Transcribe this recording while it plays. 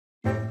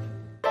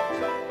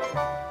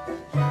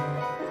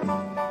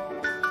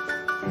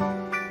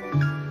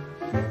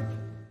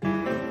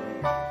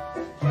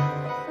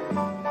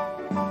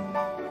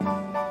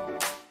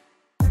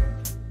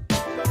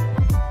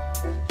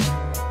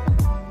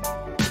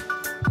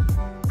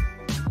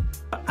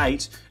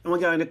8, and we're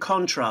going to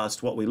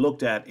contrast what we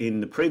looked at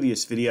in the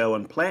previous video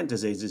on plant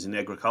diseases in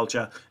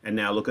agriculture and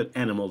now look at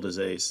animal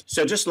disease.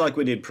 So just like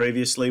we did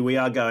previously, we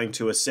are going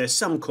to assess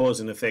some cause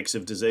and effects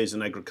of disease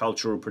in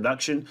agricultural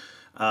production,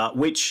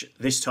 which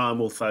this time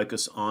will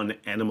focus on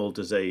animal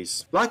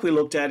disease. Like we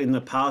looked at in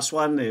the past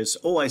one, there's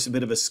always a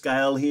bit of a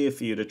scale here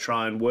for you to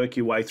try and work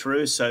your way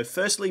through. So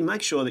firstly,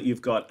 make sure that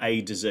you've got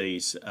a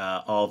disease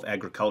of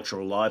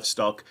agricultural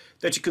livestock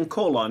that you can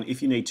call on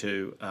if you need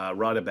to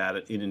write about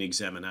it in an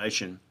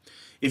examination.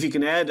 If you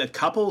can add a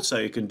couple, so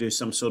you can do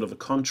some sort of a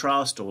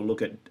contrast or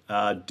look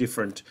at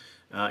different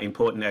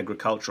important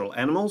agricultural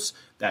animals,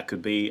 that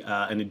could be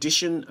an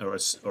addition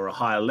or a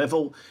higher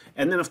level.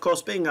 And then of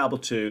course being able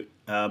to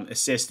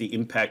assess the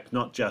impact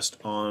not just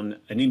on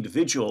an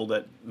individual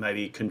that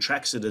maybe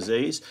contracts a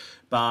disease,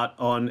 but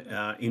on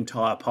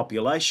entire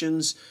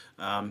populations,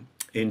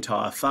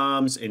 entire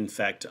farms, in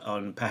fact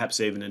on perhaps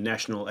even a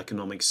national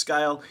economic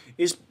scale,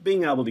 is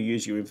being able to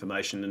use your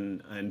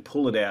information and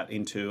pull it out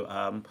into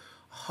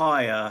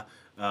higher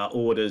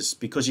orders,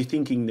 because you're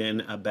thinking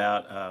then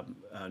about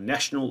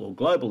national or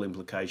global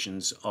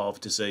implications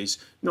of disease,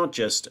 not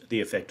just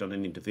the effect on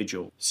an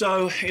individual.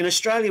 So in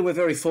Australia, we're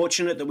very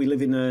fortunate that we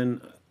live in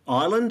an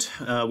island.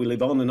 We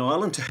live on an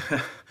island.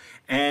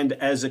 And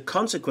as a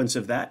consequence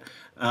of that,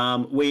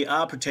 we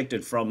are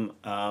protected from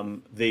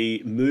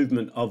the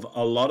movement of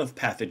a lot of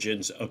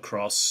pathogens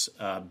across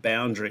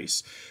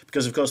boundaries,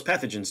 because of course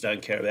pathogens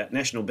don't care about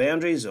national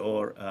boundaries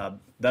or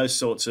those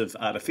sorts of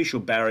artificial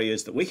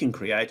barriers that we can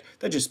create.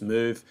 They just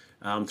move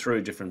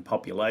through different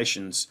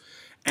populations.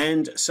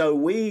 And so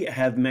we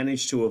have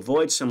managed to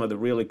avoid some of the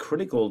really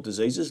critical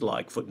diseases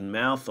like foot and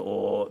mouth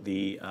or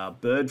the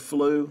bird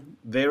flu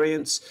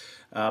variants,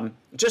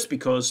 just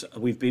because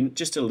we've been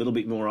just a little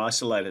bit more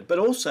isolated, but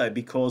also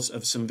because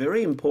of some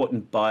very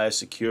important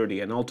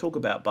biosecurity. And I'll talk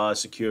about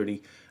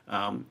biosecurity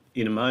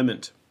in a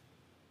moment.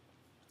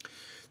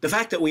 The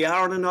fact that we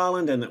are on an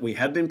island and that we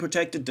have been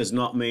protected does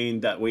not mean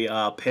that we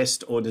are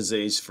pest or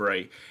disease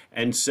free.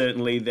 And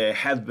certainly there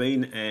have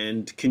been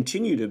and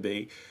continue to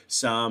be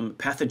some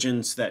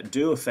pathogens that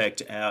do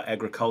affect our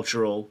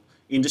agricultural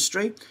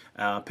industry,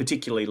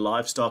 particularly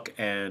livestock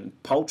and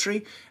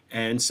poultry.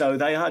 And so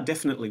they are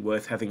definitely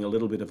worth having a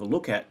little bit of a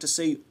look at to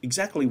see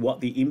exactly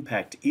what the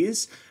impact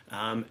is,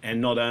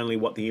 and not only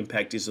what the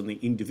impact is on the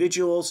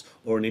individuals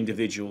or an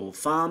individual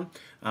farm,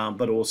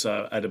 but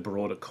also at a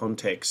broader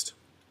context.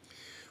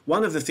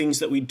 One of the things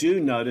that we do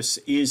notice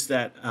is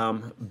that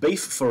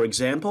beef, for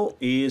example,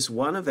 is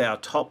one of our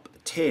top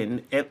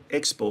 10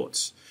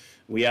 exports.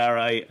 We are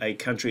a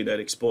country that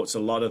exports a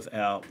lot of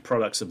our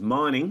products of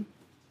mining,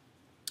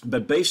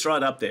 but beef's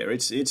right up there.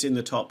 It's in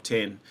the top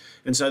 10.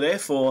 And so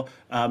therefore,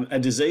 a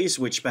disease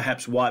which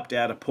perhaps wiped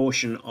out a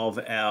portion of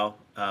our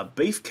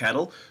beef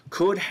cattle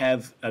could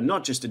have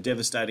not just a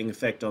devastating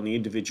effect on the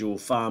individual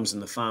farms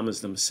and the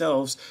farmers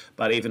themselves,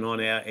 but even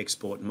on our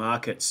export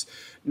markets.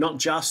 Not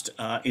just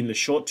in the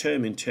short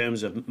term in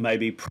terms of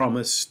maybe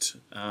promised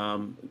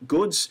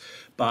goods,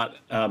 but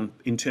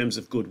in terms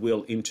of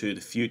goodwill into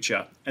the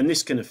future. And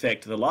this can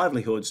affect the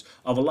livelihoods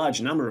of a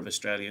large number of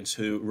Australians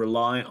who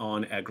rely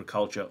on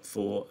agriculture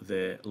for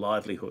their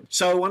livelihood.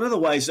 So one of the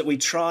ways that we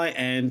try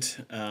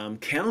and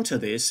counter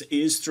this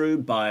is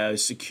through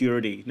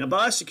biosecurity. Now,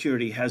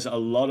 biosecurity has a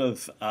lot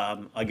of,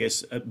 I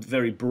guess, a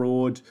very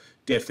broad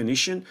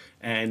definition,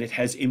 and it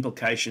has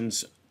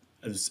implications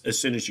as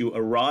soon as you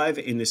arrive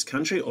in this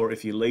country, or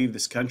if you leave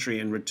this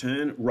country and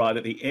return right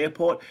at the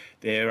airport.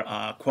 There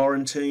are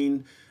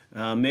quarantine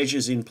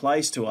measures in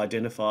place to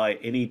identify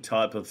any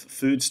type of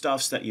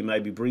foodstuffs that you may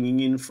be bringing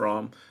in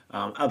from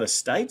other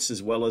states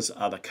as well as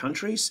other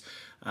countries,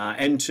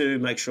 and to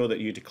make sure that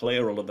you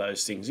declare all of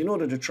those things in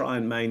order to try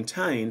and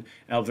maintain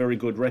our very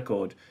good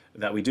record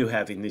that we do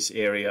have in this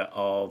area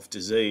of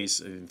disease,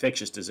 of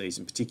infectious disease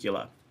in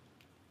particular.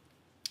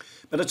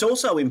 But it's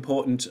also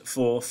important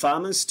for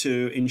farmers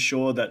to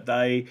ensure that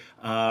they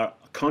are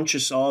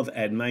conscious of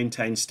and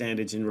maintain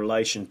standards in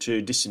relation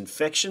to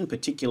disinfection,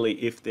 particularly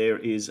if there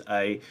is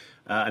an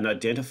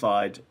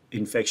identified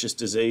infectious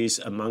disease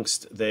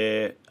amongst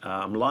their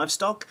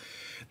livestock.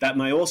 That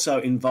may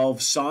also involve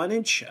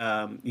signage.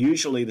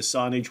 Usually the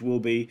signage will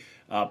be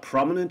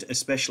prominent,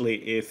 especially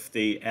if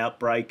the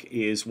outbreak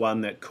is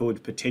one that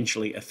could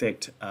potentially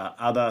affect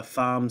other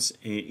farms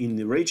in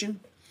the region.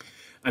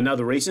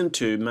 Another reason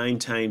to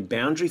maintain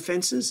boundary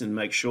fences and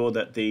make sure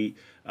that the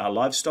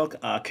livestock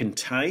are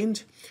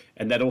contained,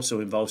 and that also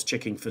involves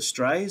checking for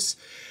strays.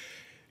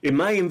 It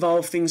may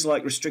involve things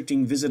like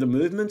restricting visitor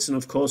movements, and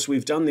of course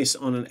we've done this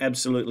on an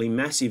absolutely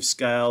massive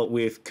scale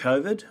with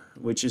COVID,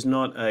 which is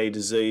not a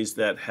disease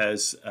that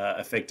has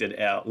affected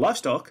our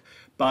livestock,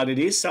 but it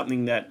is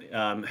something that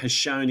has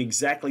shown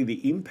exactly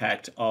the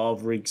impact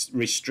of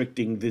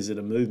restricting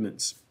visitor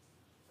movements.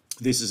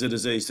 This is a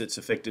disease that's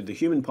affected the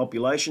human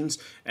populations,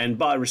 and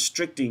by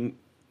restricting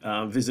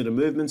visitor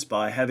movements,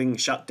 by having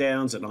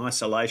shutdowns and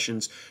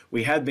isolations,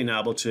 we have been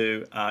able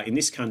to, in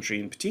this country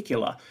in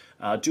particular,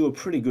 do a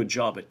pretty good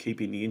job at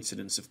keeping the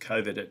incidence of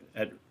COVID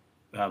at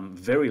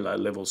very low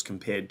levels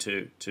compared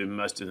to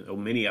most or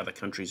many other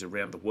countries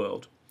around the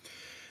world.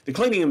 The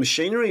cleaning of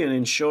machinery and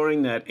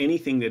ensuring that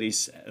anything that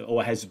is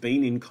or has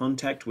been in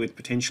contact with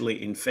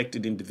potentially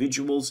infected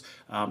individuals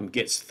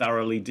gets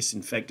thoroughly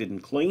disinfected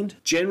and cleaned.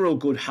 General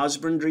good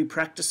husbandry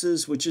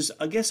practices, which is,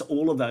 I guess,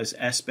 all of those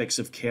aspects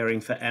of caring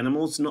for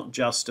animals, not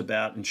just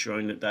about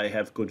ensuring that they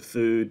have good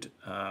food,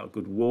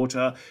 good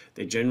water,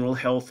 their general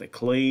health, they're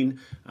clean,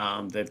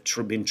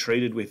 they've been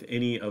treated with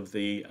any of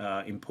the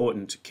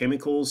important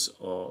chemicals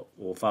or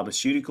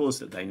pharmaceuticals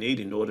that they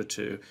need in order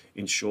to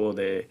ensure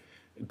their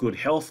good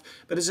health.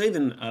 But it's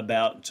even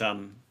about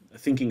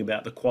thinking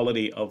about the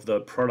quality of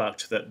the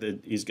product that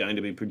is going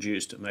to be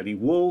produced. Maybe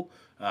wool,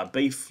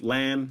 beef,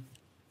 lamb,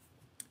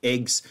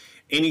 eggs,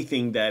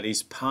 anything that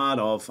is part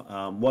of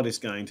what is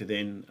going to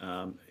then,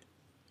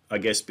 I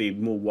guess, be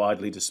more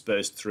widely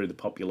dispersed through the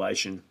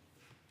population.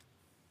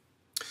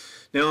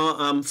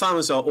 Now,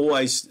 farmers are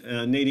always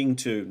needing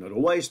to, not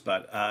always,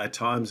 but at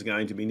times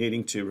going to be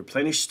needing to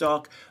replenish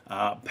stock,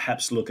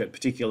 perhaps look at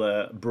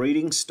particular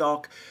breeding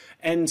stock.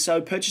 And so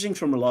purchasing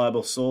from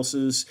reliable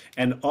sources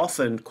and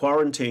often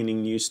quarantining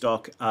new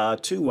stock are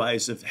two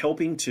ways of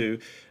helping to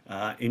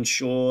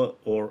ensure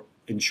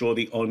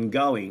the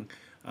ongoing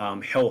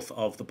health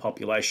of the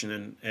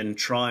population and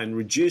try and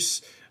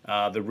reduce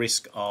the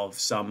risk of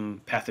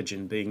some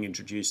pathogen being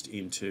introduced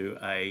into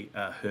a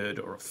herd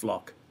or a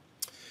flock.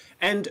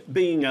 And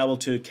being able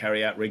to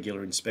carry out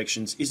regular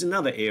inspections is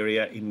another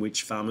area in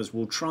which farmers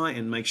will try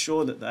and make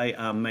sure that they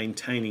are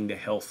maintaining the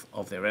health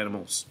of their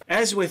animals.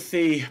 As with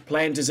the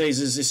plant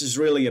diseases, this is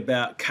really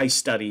about case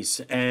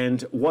studies,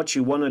 and what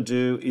you want to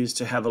do is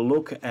to have a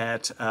look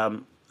at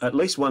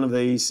least one of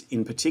these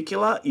in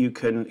particular. You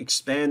can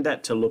expand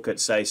that to look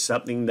at, say,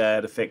 something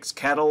that affects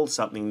cattle,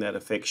 something that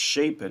affects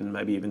sheep, and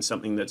maybe even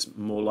something that's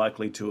more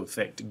likely to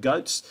affect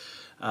goats.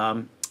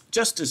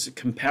 Just as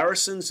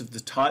comparisons of the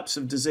types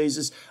of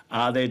diseases,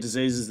 are there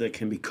diseases that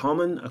can be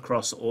common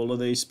across all of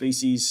these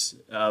species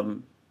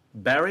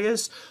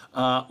barriers,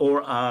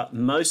 or are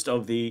most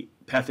of the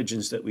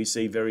pathogens that we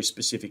see very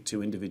specific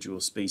to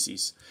individual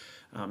species?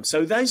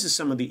 So those are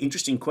some of the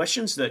interesting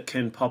questions that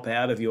can pop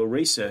out of your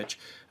research,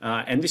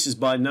 and this is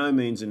by no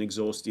means an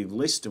exhaustive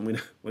list,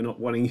 and we're not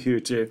wanting you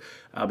to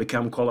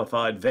become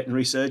qualified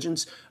veterinary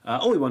surgeons.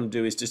 All we want to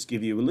do is just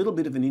give you a little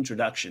bit of an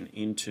introduction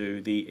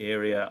into the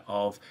area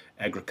of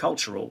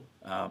agricultural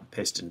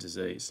pest and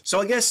disease.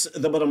 So I guess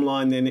the bottom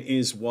line then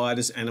is, why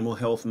does animal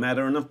health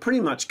matter? And I've pretty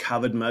much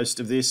covered most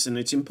of this, and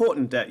it's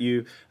important that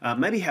you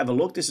maybe have a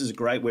look. This is a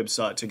great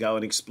website to go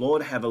and explore,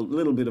 to have a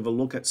little bit of a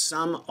look at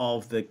some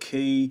of the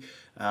key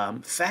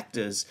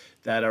factors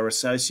that are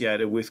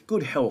associated with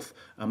good health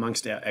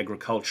amongst our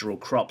agricultural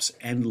crops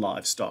and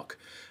livestock.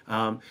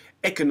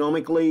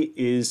 Economically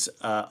is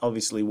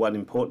obviously one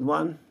important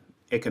one.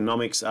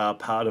 Economics are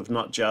part of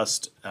not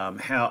just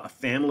how a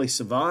family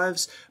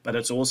survives, but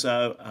it's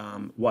also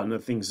one of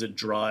the things that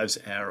drives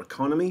our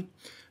economy.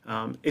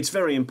 It's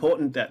very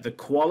important that the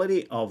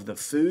quality of the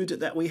food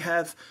that we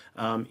have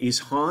is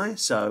high,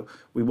 so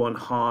we want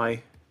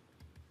high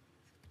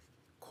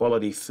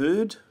quality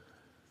food.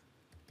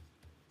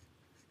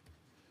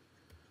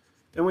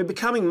 And we're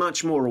becoming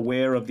much more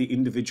aware of the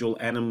individual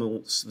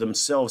animals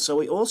themselves, so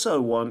we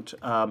also want,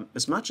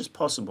 as much as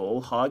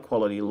possible, high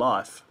quality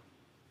life.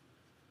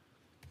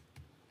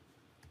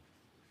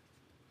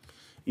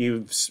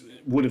 You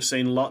would have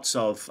seen lots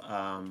of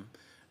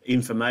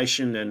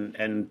information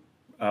and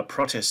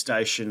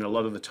protestation a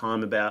lot of the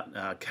time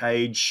about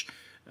cage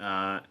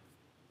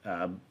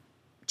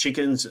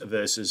chickens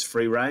versus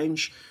free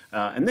range.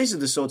 And these are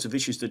the sorts of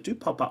issues that do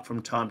pop up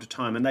from time to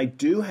time, and they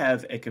do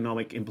have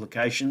economic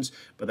implications,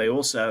 but they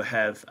also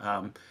have,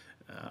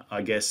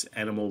 I guess,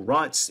 animal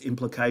rights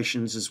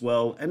implications as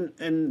well.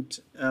 And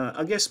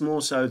I guess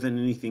more so than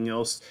anything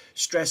else,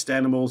 stressed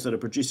animals that are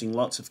producing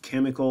lots of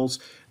chemicals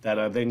that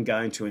are then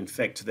going to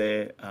infect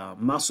their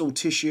muscle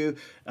tissue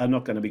are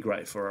not going to be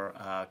great for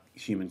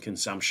human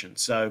consumption.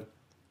 So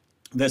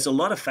there's a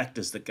lot of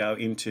factors that go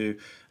into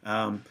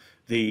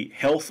the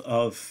health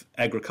of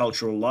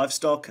agricultural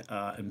livestock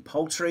and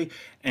poultry,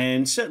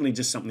 and certainly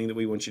just something that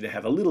we want you to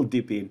have a little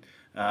dip in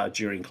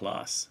during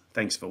class.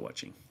 Thanks for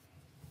watching.